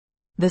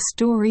The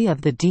story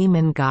of the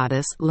demon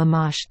goddess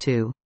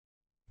Lamashtu.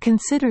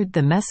 Considered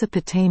the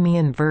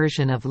Mesopotamian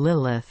version of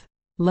Lilith,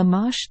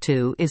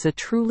 Lamashtu is a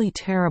truly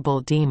terrible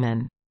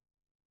demon.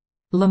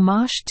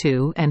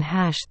 Lamashtu and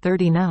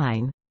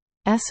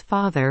 #39's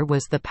father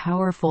was the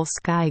powerful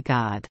sky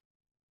god.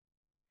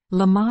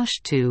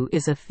 Lamashtu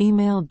is a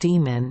female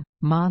demon,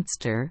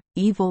 monster,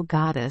 evil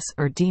goddess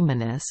or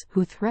demoness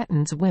who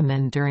threatens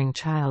women during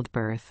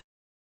childbirth.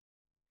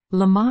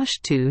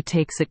 Lamashtu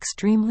takes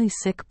extremely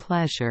sick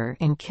pleasure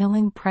in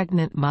killing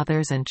pregnant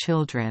mothers and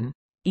children,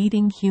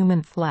 eating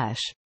human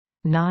flesh,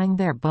 gnawing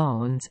their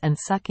bones and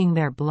sucking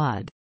their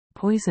blood,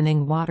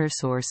 poisoning water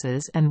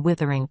sources and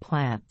withering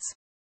plants.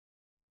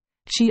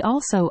 She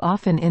also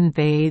often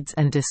invades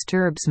and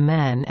disturbs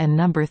men and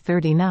number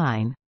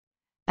 39's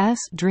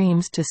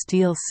dreams to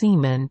steal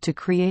semen to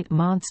create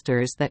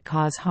monsters that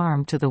cause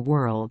harm to the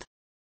world.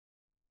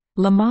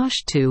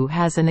 Lamashtu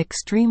has an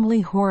extremely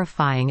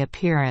horrifying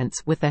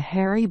appearance with a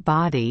hairy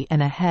body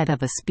and a head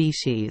of a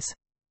species.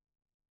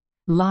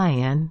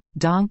 Lion,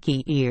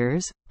 donkey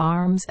ears,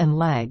 arms and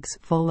legs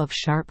full of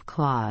sharp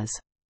claws.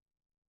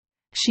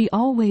 She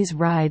always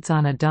rides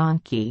on a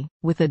donkey,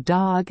 with a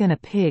dog and a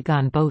pig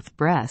on both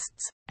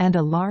breasts, and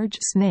a large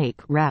snake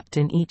wrapped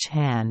in each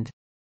hand.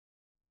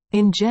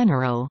 In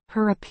general,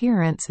 her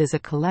appearance is a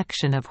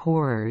collection of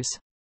horrors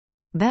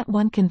that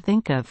one can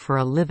think of for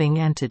a living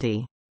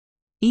entity.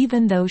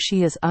 Even though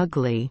she is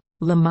ugly,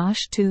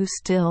 Lamashtu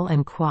still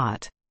and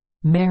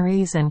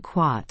marries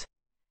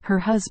her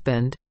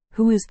husband,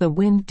 who is the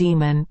wind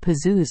demon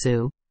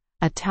Pazuzu,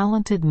 a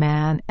talented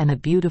man and a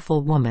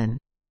beautiful woman.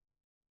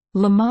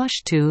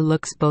 Lamashtu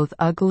looks both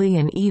ugly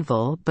and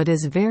evil but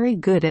is very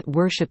good at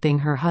worshipping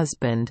her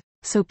husband,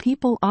 so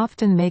people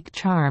often make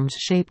charms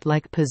shaped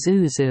like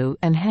Pazuzu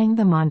and hang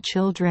them on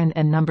children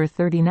and number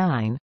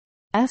 39's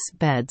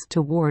beds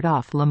to ward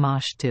off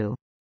Lamashtu.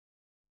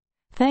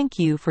 Thank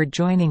you for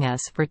joining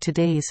us for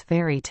today's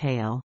fairy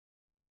tale.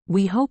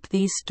 We hope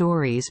these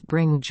stories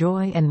bring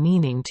joy and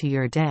meaning to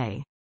your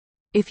day.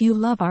 If you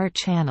love our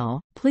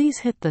channel, please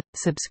hit the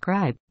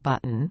subscribe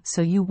button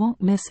so you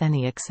won't miss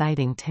any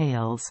exciting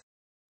tales.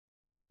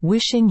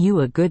 Wishing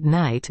you a good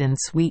night and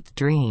sweet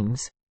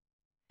dreams.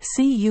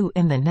 See you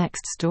in the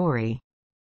next story.